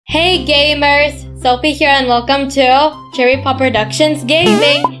Hey gamers! Sophie here and welcome to Cherry Pop Productions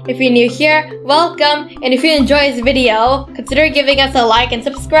Gaming. If you're new here, welcome. And if you enjoy this video, consider giving us a like and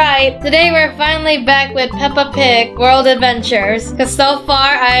subscribe. Today we're finally back with Peppa Pig World Adventures. Because so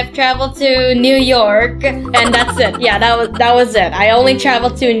far I've traveled to New York and that's it. Yeah, that was it. I only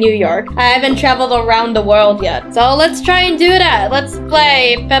traveled to New York. I haven't traveled around the world yet. So let's try and do that. Let's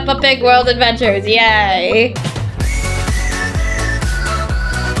play Peppa Pig World Adventures. Yay!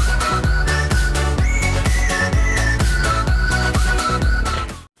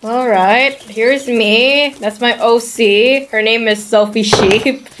 Alright, here's me. That's my OC. Her name is Sophie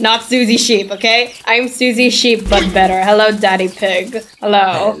Sheep, not Susie Sheep, okay? I'm Susie Sheep, but better. Hello, Daddy Pig.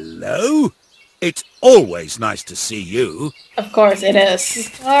 Hello. Hello? It's always nice to see you. Of course it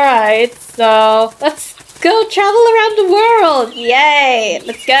is. Alright, so let's go travel around the world. Yay!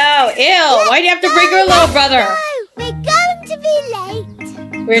 Let's go. Ew, why do you have to bring your little brother? No, we're going to be late.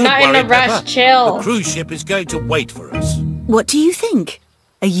 We're not in a rush, Peppa. chill. The cruise ship is going to wait for us. What do you think?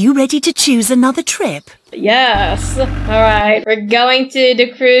 Are you ready to choose another trip? Yes. Alright, we're going to the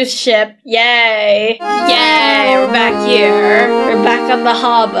cruise ship. Yay. Yay, we're back here. We're back on the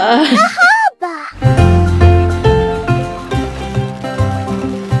harbor. The harbour.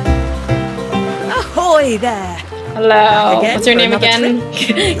 Ahoy there! Hello. Again What's your for name another again?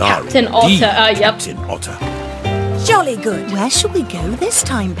 Captain Indeed, Otter. Yep. Captain Otter. Jolly good. Where shall we go this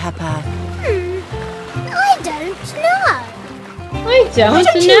time, Peppa? I don't know. I don't Why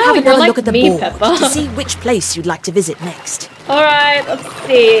don't you know. have You're another like look at the me, board Peppa. to see which place you'd like to visit next? Alright, let's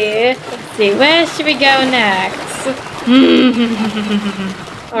see. Where should we go next?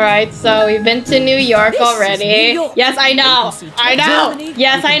 Alright, so we've been to New York This is already. New York. Yes, I know. I know. Germany.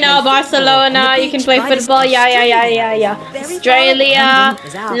 Yes, You I can know. play Barcelona. football. You can play By this football. Yeah. Very far. Australia, London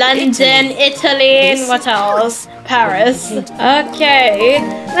is out. London, Italy, and This what is else? Paris. Okay.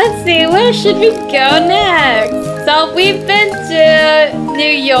 Let's see. Where should we go next? So we've been to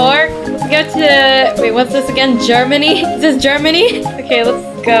New York. Let's go to... Wait, what's this again? Germany? Is this Germany? Okay, let's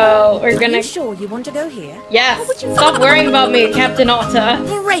go. We're Are gonna... you sure you want to go here? Yes. Stop worrying about me, Captain Otter.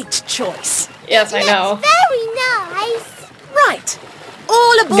 Great choice. Yes, I know. Very nice. Right.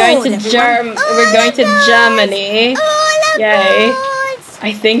 All aboard, Going to everyone. We're going to Germany. All Yay. aboard.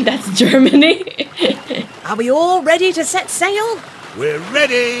 I think that's Germany. Are we all ready to set sail? We're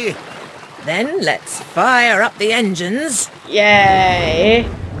ready. Then let's fire up the engines Yay.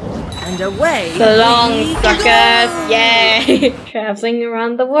 and away. So long, we suckers. go. Yay. Traveling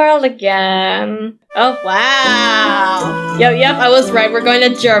around the world again. Oh, wow. Yep, I was right. We're going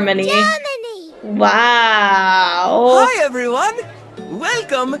to Germany. Germany. Wow. Hi everyone!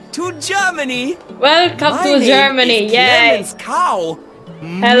 Welcome to Germany! Welcome My to name Germany. is Yay. Clemens Cow.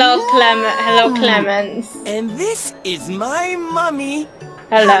 Hello, Clemens. And this is my mummy.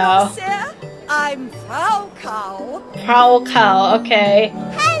 Hello. sir. I'm Frau Cow. Prowl cow. Okay.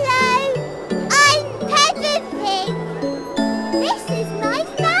 Hello. I'm Peppa Pig. This is my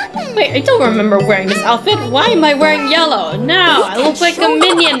family. Wait, I don't remember wearing this outfit. Why am I wearing yellow? No, I look like a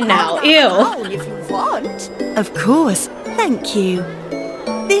minion now. Ew. Down if you want. Of course. Thank you.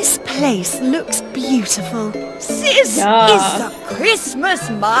 This place looks beautiful. This Yeah. is the Christmas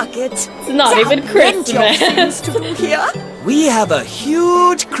market. It's not There even are plenty of Christmas. things to do here. We have a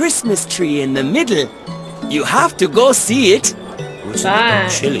huge Christmas tree in the middle. You have to go see it. It's a Fine. little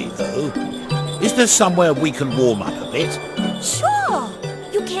chilly, though. Is there somewhere we can warm up a bit? Sure.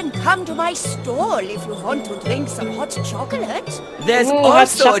 You can come to my stall if you want to drink some hot chocolate. There's Ooh, hot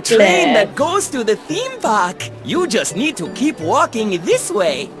also a train chocolate. that goes to the theme park. You just need to keep walking this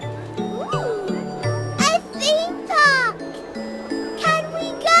way. Ooh, a theme park. Can we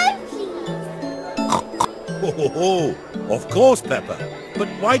go, please? Oh, of course, Peppa. But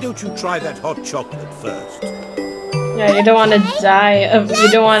why don't you try that hot chocolate first? Yeah, you don't want to die. You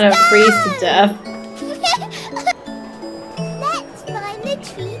don't want to freeze to death. Let's find the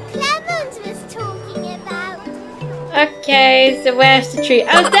tree Clemens was talking about. Okay, so where's the tree?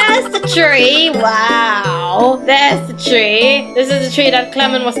 Oh, there's the tree! Wow! There's the tree. This is the tree that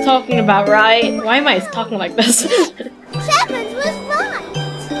Clement was talking about, right? Why am I talking like this? Clemens was right.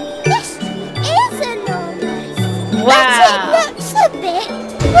 This tree is enormous. Wow. But it looks a bit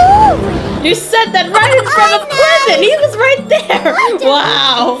boring. You said that right in front of I know. Clement! He was right there! I just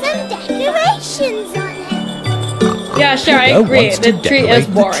Wow! want some decorations on it. Yeah, sure, I Who agree. wants The to tree is decorate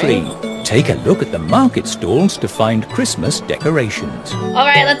the boring. tree? Take a look at the market stalls to find Christmas decorations.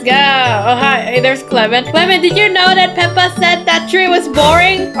 Alright, let's go. Oh, hi. Hey, there's Clement. Clement, did you know that Peppa said that tree was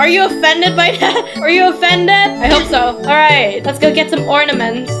boring? Are you offended by that? Are you offended? I hope so. Alright, let's go get some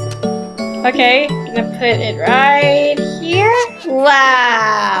ornaments. Okay, gonna put it right here.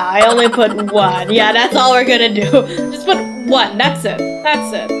 Wow. I only put 1. Yeah, that's all we're gonna do. Just put 1. That's it.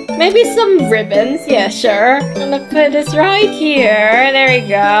 That's it. Maybe some ribbons. Yeah, sure. I'm gonna put this right here. There we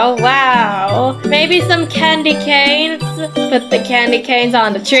go. Wow. Maybe some candy canes. Put the candy canes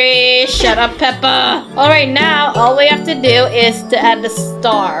on the tree. Shut up, Peppa. Alright, now all we have to do is to add the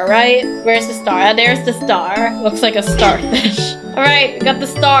star, right? Where's the star? Ah, there's the star. Looks like a starfish. Alright, we got the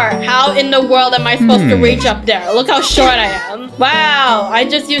star. How in the world am I supposed to reach up there? Look how short I am. Wow, I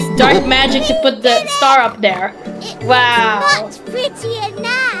just used dark magic to put the star up there. Wow. Much prettier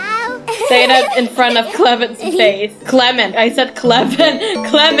now. Say that in front of Clement's face. Clement. I said Clement.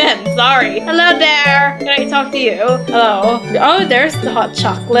 Clement. Sorry. Hello there. Can I talk to you? Hello. Oh, there's the hot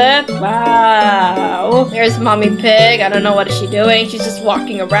chocolate. Wow. There's Mommy Pig. I don't know what is she doing. She's just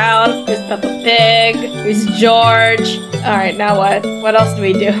walking around. There's Peppa Pig. There's George. Alright, now what? What else do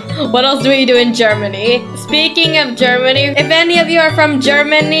we do? What else do we do in Germany? Speaking of Germany, if any of you are from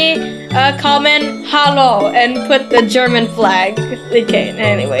Germany, comment hello and put the German flag. Okay,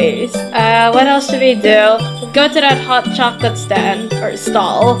 anyways. What else should we do? Go to that hot chocolate stand or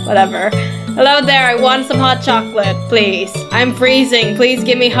stall, whatever. Hello there, I want some hot chocolate, please. I'm freezing. Please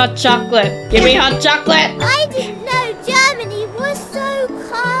give me hot chocolate. Give me hot chocolate. I didn't know Germany was so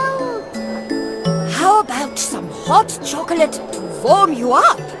cold. How about some hot chocolate to warm you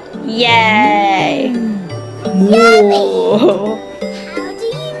up? Yay. Whoa. How do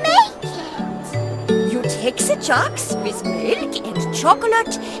you make it? You take the jugs with milk and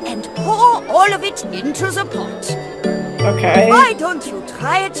chocolate and pour all of it into the pot. Okay. Why don't you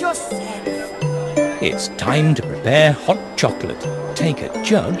try it yourself? It's time to prepare hot chocolate. Take a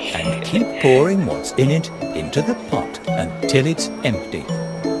jug and keep pouring what's in it into the pot until it's empty.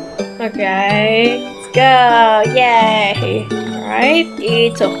 Okay. Let's go. Yay. Alright.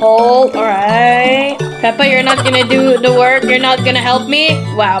 Eat a hole. Alright. Peppa, you're not gonna do the work. You're not gonna help me?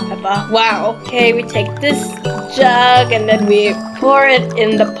 Wow, Peppa. Wow. Okay, we take this jug and then we pour it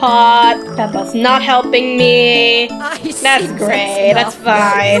in the pot. Peppa's not helping me. That's great. That's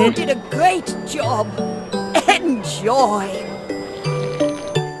fine. You did a great job. Enjoy.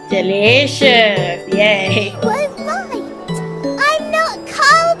 Delicious. Yay. You were right. I'm not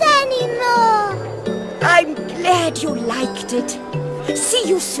cold anymore. I'm glad you liked it. See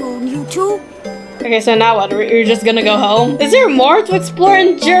you soon, you two. Okay, so now what? You're just gonna go home? Is there more to explore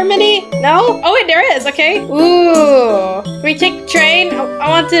in Germany? No? Oh wait, there is, okay. Ooh. Can we take the train? I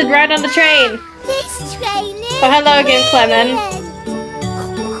want to ride on the train. This train is Oh, hello again, Clement.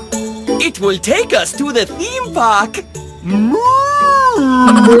 It will take us to the theme park. Ooh.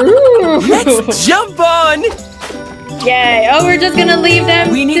 Let's jump on. Yay. Oh, we're just gonna leave them.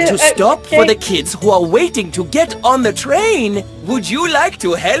 We need to stop okay. for the kids who are waiting to get on the train. Would you like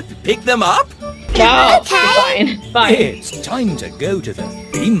to help pick them up? No. Okay. Fine. Fine. It's time to go to the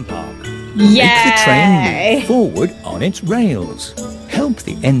theme park. Yay. Make the train move forward on its rails. Help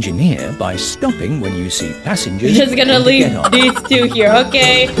the engineer by stopping when you see passengers. Just gonna waiting to leave get on. these two here,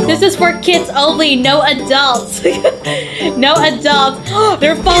 okay? This is for kids only, no adults. No adults.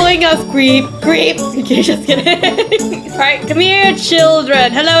 They're following us, creep, creep. Okay, just kidding. Alright, come here,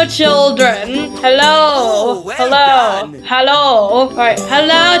 children. Hello, children. Hello. Oh, well Hello. done. Hello. Alright,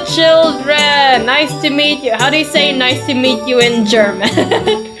 hello, children. Nice to meet you. How do you say nice to meet you in German?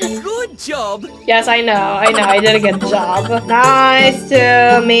 Good job. Yes, I know, I did a good job. Nice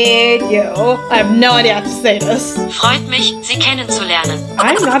to meet you. I have no idea how to say this. Freut mich, Sie kennenzulernen.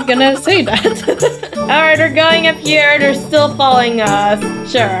 I'm not gonna say that. Alright, we're going up here. They're still following us.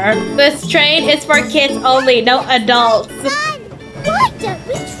 Sure. This train is for kids only, no adults. Fun. Why don't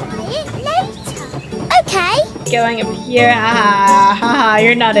we try it later? Okay. Going up here. Haha, haha,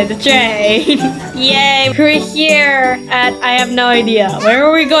 you're not in the train. Yay, we're here at, I have no idea. Where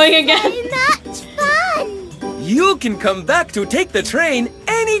are we going again? So much fun. You can come back to take the train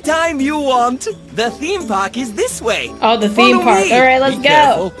anytime you want. The theme park is this way. Oh, the theme Follow park. me. Alright, let's Be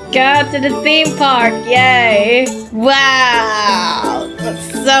go. careful. Go to the theme park. Yay. Wow.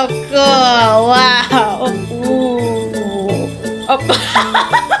 That's so cool. Wow. Ooh. Oh.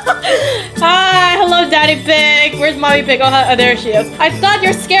 Hi. Hello, Daddy Pig. Where's Mommy Pig? Oh, there she is. I thought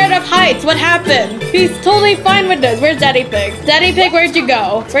you're scared of heights. What happened? He's totally fine with this. Where's Daddy Pig? Daddy Pig, where'd you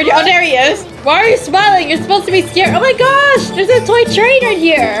go? Oh, there he is. Why are you smiling? You're supposed to be scared. Oh my gosh. There's a toy train right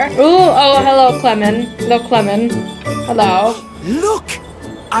here. Ooh. Oh, hello, Clement. Hello, Clement. Hello. Look,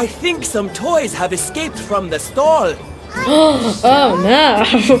 I think some toys have escaped from the stall. Oh no.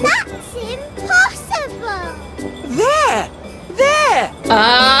 That's impossible. There.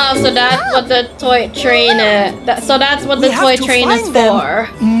 Ah, so that's what the toy train is. So that's what the We have toy to train is find them. for.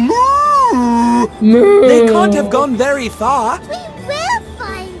 Moo. Moo. They can't have gone very far. We will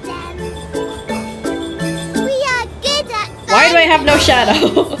find I have no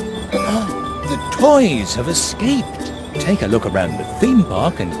shadow? The toys have escaped. Take a look around the theme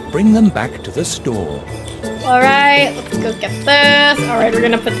park and bring them back to the store. Alright, let's go get this. Alright, we're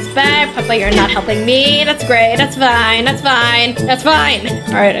gonna put this back. Peppa, you're not helping me. That's great. That's fine. That's fine. That's fine.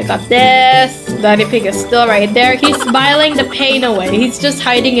 Alright, I got this. Daddy Pig is still right there. He's smiling the pain away. He's just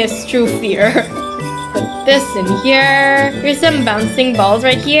hiding his true fear. Put this in here. Here's some bouncing balls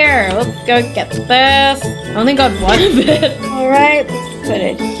right here. Let's go get this. I only got one of it. Alright, let's put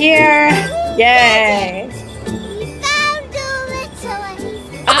it here. Yay.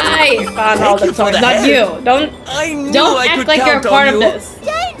 I found all the toys, not you. Don't act like you're a part of this.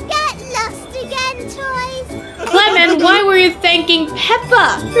 Don't get lost again, toys. Clement, why were you thanking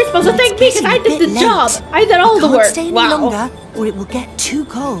Peppa? You're supposed to thank me because I did the job. I did all the work. Stay any longer, or it will get too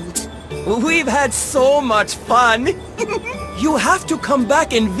cold. We've had so much fun. You have to come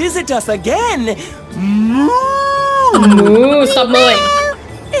back and visit us again. Moo, stop mooing.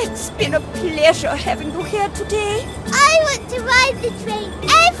 It's been a pleasure having you here today. I want to ride the train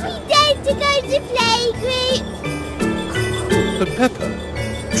every day to go to playgroup. But Peppa,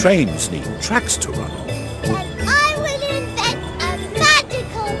 trains need tracks to run on. Then I will invent a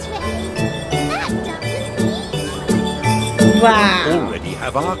magical train. That doesn't need. Wow. Already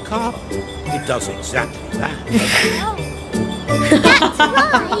have our car. It does exactly that.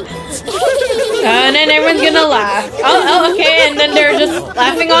 That's right. And then everyone's gonna laugh. Oh, okay. And then they're just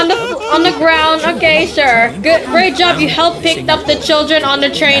laughing on the ground. Okay, sure. Good, great job. You helped pick up the children on the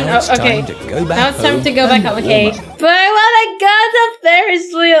train. Now it's Oh, okay. time to go back Now it's time home to go back and home. Okay. warm up. But I wanna go on the Ferris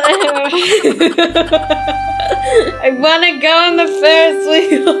wheel. I wanna go on the Ferris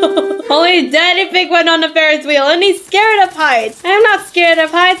wheel. Only Daddy Pig went on the Ferris wheel, and he's scared of heights. I'm not scared of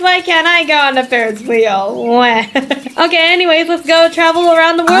heights. Why can't I go on the Ferris wheel? Okay. Anyways, let's go travel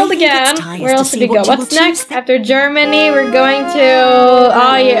around the world again. Where else did we go? What's next? After Germany, we're going to...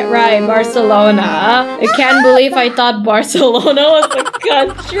 Oh, yeah, right. Barcelona. I can't believe I thought Barcelona was a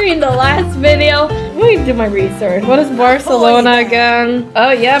country in the last video. Let me do my research. What is Barcelona again?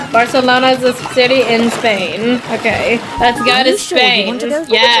 Oh, yeah. Barcelona is a city in Spain. Okay. Let's go to Spain.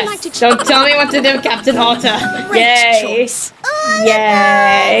 Yes. Don't tell me what to do, Captain Alta. Yay.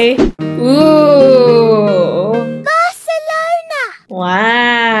 Yay. Ooh. Barcelona.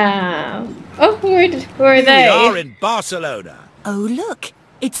 Wow. Oh, who are We they? are in Barcelona. Oh, look.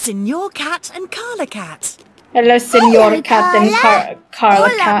 It's Senor Cat and Carla Cat. Hello, Senor Hello, Cat and Carla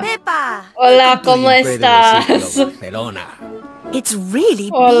Hola, Cat. Peppa. Hola, ¿cómo estás? It's really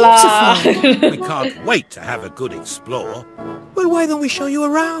Hola. beautiful. We can't wait to have a good explore. Well, why don't we show you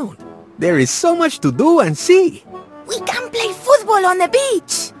around? There is so much to do and see. We can play football on the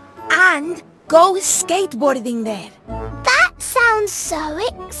beach and go skateboarding there. That sounds so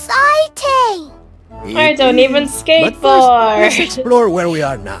exciting. I don't even But first, let's skateboard. explore where we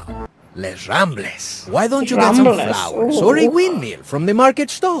are now. Les Rambles. Why don't you get some Rambles, flowers ooh. or a windmill from the market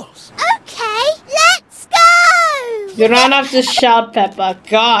stalls? Okay, let's go. You don't have to shout, Peppa.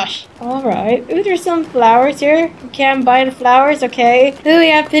 Gosh. Alright. Ooh, there's some flowers here. You can't buy the flowers, okay. Ooh, we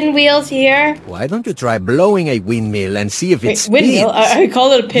have pinwheels here. Why don't you try blowing a windmill and see if it Wait, spins? windmill? I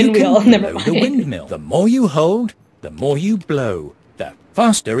call it a You pinwheel. can Never blow the mind. windmill. The more you hold, the more you blow. The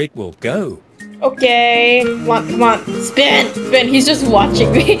faster it will go. Okay. Come on. Spin. Spin. He's just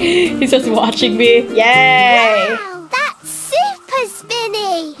watching me. He's just watching me. Yay. Wow, that's super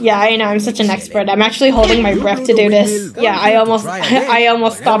spinny. Yeah, I know. I'm such an expert. I'm actually holding my breath to do this. Yeah, I almost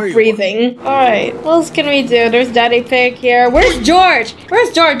stopped breathing. Alright, what else can we do? There's Daddy Pig here. Where's George?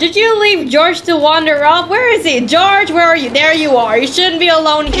 Where's George? Did you leave George to wander off? Where is he? George, where are you? There you are. You shouldn't be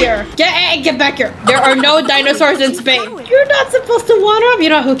alone here. Get back here. There are no dinosaurs in Spain. You're not supposed to wander off. You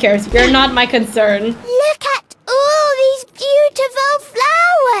know, who cares? You're not my concern. Look at all these beautiful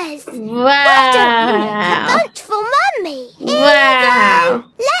flowers. Why don't you make a Wow. bunch for Mummy? Here we Wow. go.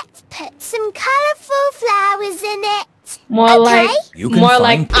 Let's put some colourful flowers in it. More like, You can more find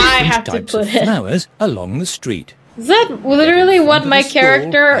like I different have to types put of it. flowers along the street. Is that literally what my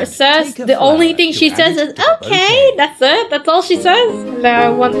character says? The only thing she says is, okay, that's it? That's all she says?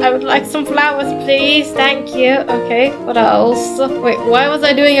 Hello, I would like some flowers, please. Thank you. Okay, what else? Wait, why was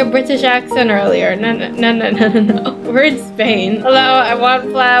I doing a British accent earlier? No. We're in Spain. Hello, I want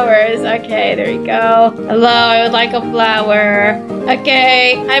flowers. Okay, there you go. Hello, I would like a flower.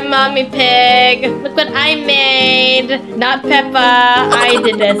 Okay, I'm Mommy Pig. Look what I made. Not Peppa. I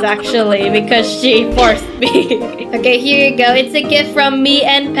did this actually because she forced me. Okay, here you go. It's a gift from me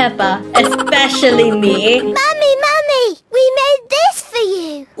and Peppa. Especially me. Mummy, we made this for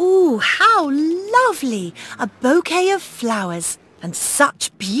you. Ooh, how lovely. A bouquet of flowers and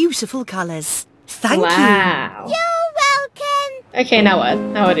such beautiful colours. Thank you. Wow. You're welcome. Okay, now what?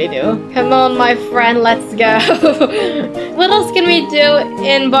 Now what do you do? Come on, my friend, let's go. What else can we do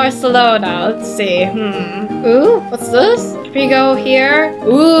in Barcelona? Let's see. Ooh, what's this? We go here.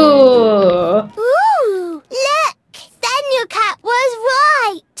 Ooh. Ooh, look! Daniel Cat was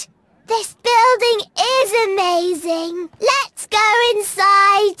right. This building is amazing. Let's go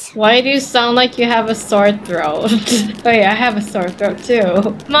inside. Why do you sound like you have a sore throat? Oh yeah, I have a sore throat too.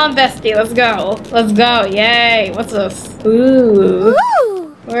 Come on, bestie, let's go. Let's go, yay. What's this? Ooh.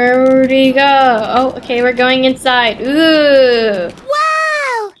 Ooh! Where do you go? Oh, okay, we're going inside. Ooh.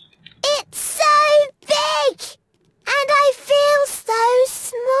 Wow! It's so big! And I feel so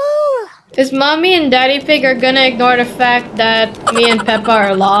small. Is Mommy and Daddy Pig are gonna ignore the fact that me and Peppa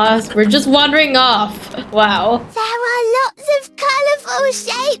are lost? We're just wandering off. Wow. There are lots of colourful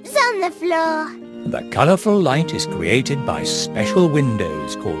shapes on the floor. The colourful light is created by special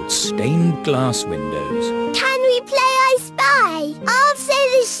windows called stained glass windows. Can we play I Spy? I'll say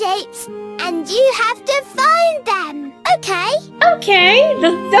the shapes and you have to find them. Okay? Okay,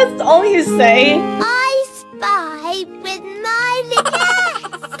 that's all you say. I spy with my little...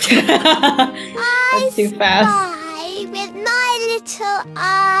 That's too fast. I spy with my little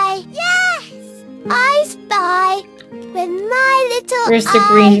eye. Yes! I spy with my little Where's the eye.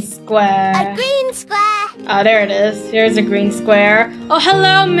 green square? A green square. Oh, there it is. Here's a green square. Oh,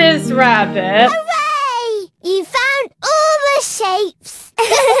 hello, Miss Rabbit. Hooray! You found all the shapes.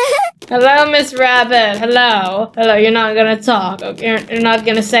 Hello, Miss Rabbit. Hello. Hello, you're not gonna talk. Okay? You're not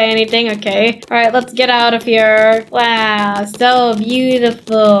gonna say anything, okay? Alright, let's get out of here. Wow, so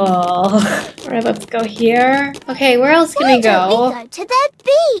beautiful. Alright, let's go here. Okay, where else can we Why go? don't we go to the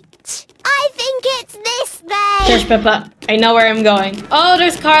beach? I think it's this way. There's Peppa. I know where I'm going. Oh,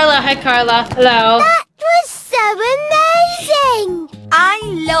 there's Carla. Hi, Carla. Hello. That was so amazing. I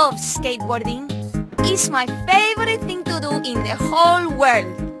love skateboarding. It's my favorite thing to do in the whole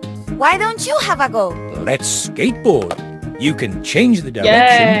world. Why don't you have a go? Let's skateboard. You can change the direction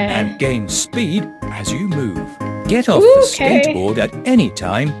and gain speed as you move. Get off the skateboard at any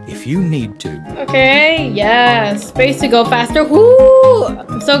time if you need to. Okay, yes. Space to go faster. Woo!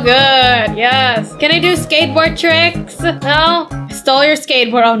 I'm so good. Yes. Can I do skateboard tricks? No? I stole your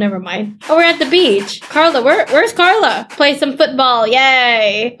skateboard. Oh, never mind. Oh, we're at the beach. Carla, where's Carla? Play some football.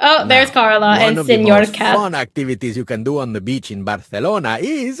 Yay. Oh, there's Carla One and of the Senor most Cat. fun activities you can do on the beach in Barcelona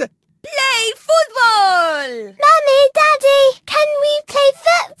is... Play football! Mummy, Daddy, can we play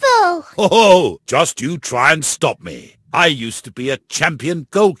football? Oh, just you try and stop me. I used to be a champion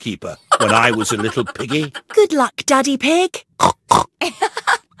goalkeeper when I was a little piggy. Good luck, Daddy Pig.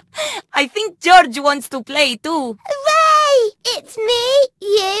 I think George wants to play too. Hooray! It's me,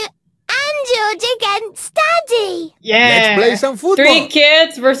 you, and George against Daddy. Yeah. Let's play some football. 3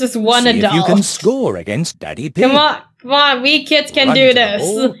 kids versus 1 See adult. if you can score against Daddy Pig. Come on, we kids can Run do to the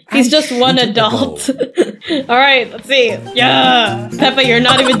ball this. He's and just shoot 1 at the adult. Alright, let's see. Yeah! Peppa, you're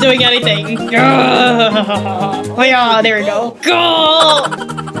not even doing anything. Yeah! Oh yeah, there we go. Goal!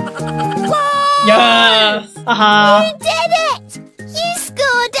 Yes! You did it! You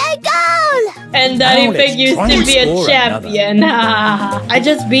scored a goal! And Daddy Now Pig let's used try to and be a score champion. I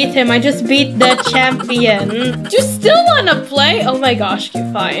just beat him. I just beat the champion. Do you still want to play? Oh my gosh.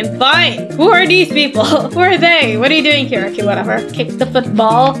 Okay, fine. Fine. Who are these people? Who are they? What are you doing here? Okay, whatever. Kick the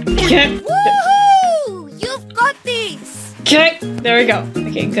football. Kick. Woohoo! You've got this! Kick. There we go.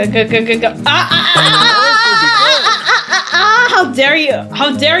 Okay, go. How dare you?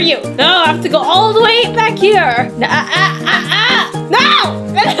 How dare you? No, I have to go all the way back here. No!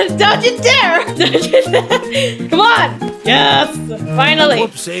 Don't you dare! Don't you dare! Come on! Yes! Finally!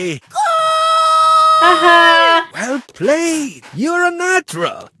 Whoopsie. Haha! Well played. You're a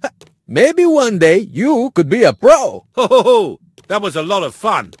natural. Maybe one day you could be a pro. Ho, that was a lot of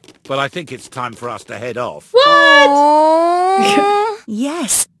fun, but I think it's time for us to head off. What?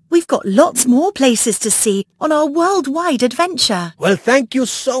 Yes, we've got lots more places to see on our worldwide adventure. Well, thank you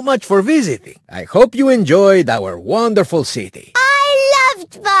so much for visiting. I hope you enjoyed our wonderful city. I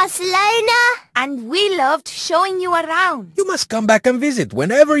loved Barcelona. And we loved showing you around. You must come back and visit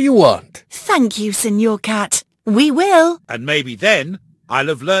whenever you want. Thank you, Senor Cat. We will. And maybe then I'll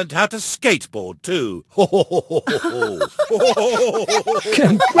have learned how to skateboard too.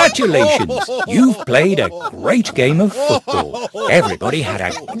 Congratulations! You've played a great game of football. Everybody had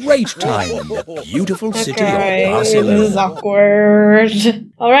a great time in the beautiful city of This is Barcelona. awkward.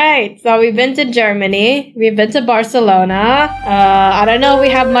 Alright, so we've been to Germany. We've been to Barcelona. I don't know if we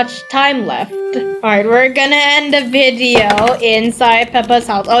have much time left. Alright, we're gonna end the video inside Peppa's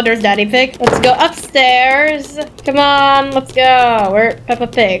house. Oh, there's Daddy Pig. Let's go upstairs. Come on, let's go. Where, Peppa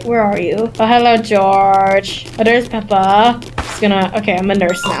Pig, where are you? Oh, hello, George. Oh, there's Peppa. Let's gonna... Okay, I'm a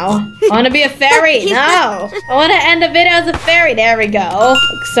nurse now. I want to be a fairy. No! I want to end the video as a fairy. There we go.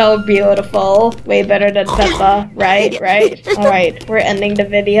 Looks so beautiful. Way better than Peppa. Right? Alright, we're ending the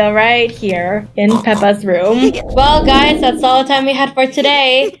video right here in Peppa's room. Well, guys, that's all the time we had for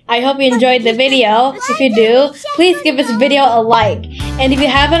today. I hope you enjoyed the video. If you do, please give this video a like. And if you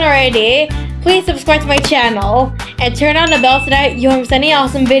haven't already, please subscribe to my channel and turn on the bell so that you don't miss any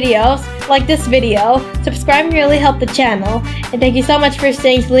awesome videos like this video. Subscribing really helps the channel. And thank you so much for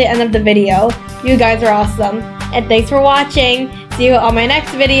staying till the end of the video. You guys are awesome. And thanks for watching. See you on my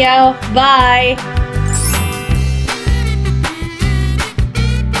next video. Bye!